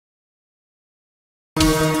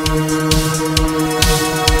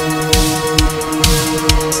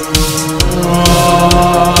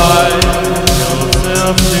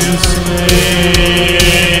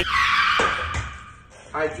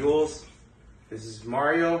This is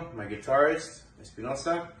Mario, my guitarist,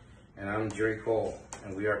 Espinosa, and I'm Jerry Cole,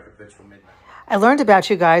 and we are Perpetual Midnight. I learned about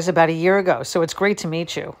you guys about a year ago, so it's great to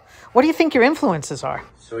meet you. What do you think your influences are?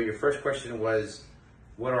 So your first question was,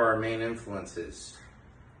 what are our main influences?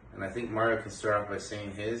 And I think Mario can start off by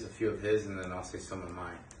saying a few of his, and then I'll say some of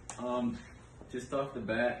mine. Just off the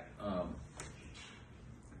bat,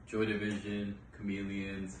 Joy Division,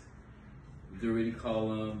 Chameleons, do really call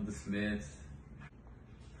them the Smiths.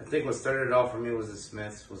 I think what started it all for me was the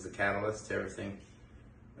Smiths, was the catalyst to everything.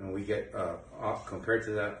 And we get compared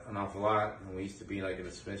to that an awful lot, and we used to be like in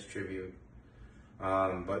a Smiths tribute.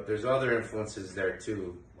 But there's other influences there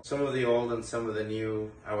too. Some of the old and some of the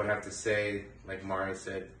new, I would have to say, like Mario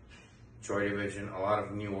said, Joy Division, a lot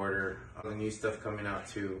of New Order, all the new stuff coming out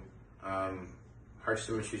too. Harsh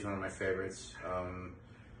Symmetry is one of my favorites.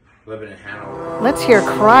 Living in Hanover. Let's hear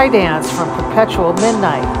Cry Dance from Perpetual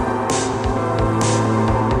Midnight.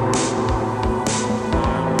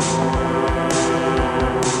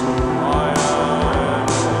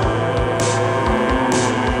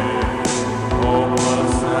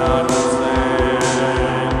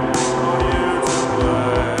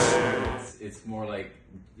 It's more like,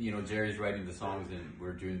 you know, Jerry's writing the songs and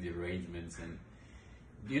we're doing the arrangements and,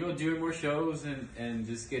 you know, doing more shows and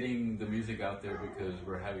just getting the music out there because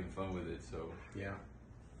we're having fun with it. So Yeah.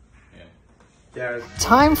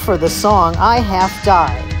 Time for the song I Half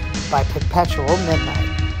Died by Perpetual Midnight.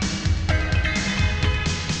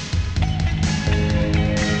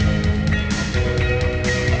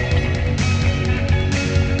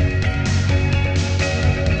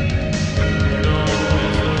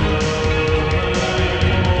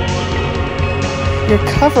 Your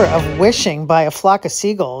cover of Wishing by A Flock of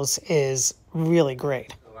Seagulls is really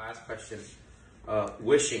great. The last question,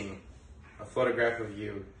 Wishing, A Photograph of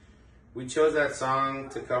You. We chose that song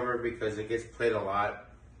to cover because it gets played a lot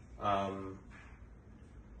on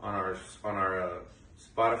our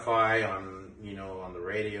Spotify, on the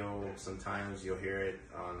radio. Sometimes you'll hear it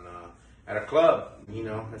at a club. You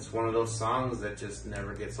know, it's one of those songs that just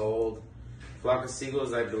never gets old. Flock of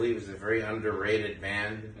Seagulls, I believe, is a very underrated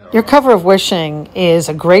band. Your cover of Wishing is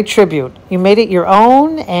a great tribute. You made it your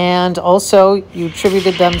own, and also you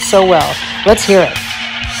tributed them so well. Let's hear it.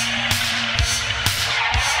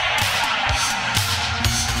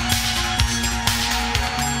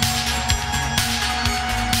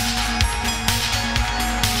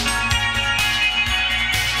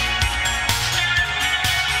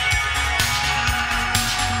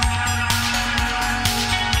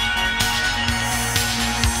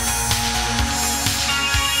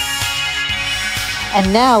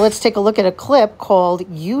 And now let's take a look at a clip called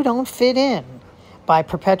You Don't Fit In by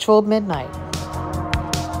Perpetual Midnight.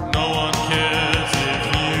 No one cares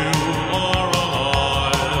if you are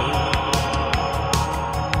alive,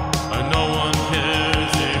 and no one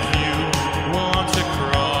cares if you want to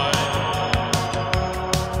cry.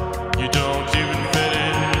 You don't even fit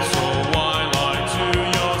in, so why lie to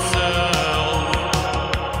yourself?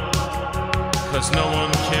 'Cause no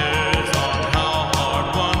one cares on how hard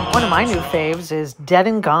One of my new faves is Dead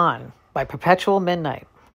and Gone by Perpetual Midnight.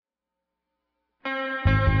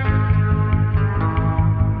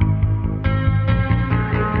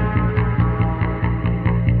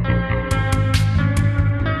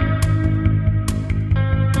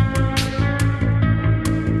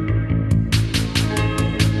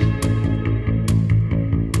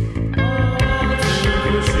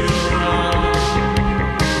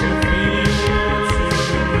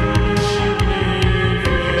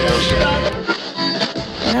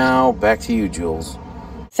 Now, back to you, Jules.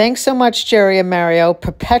 Thanks so much, Jerry and Mario.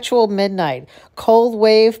 Perpetual Midnight,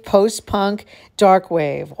 coldwave, post-punk,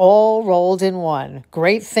 darkwave, all rolled in one.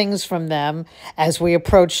 Great things from them as we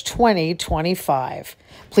approach 2025.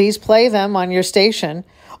 Please play them on your station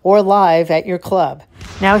or live at your club.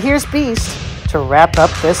 Now here's Beast to wrap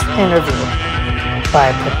up this interview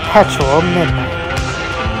by Perpetual Midnight.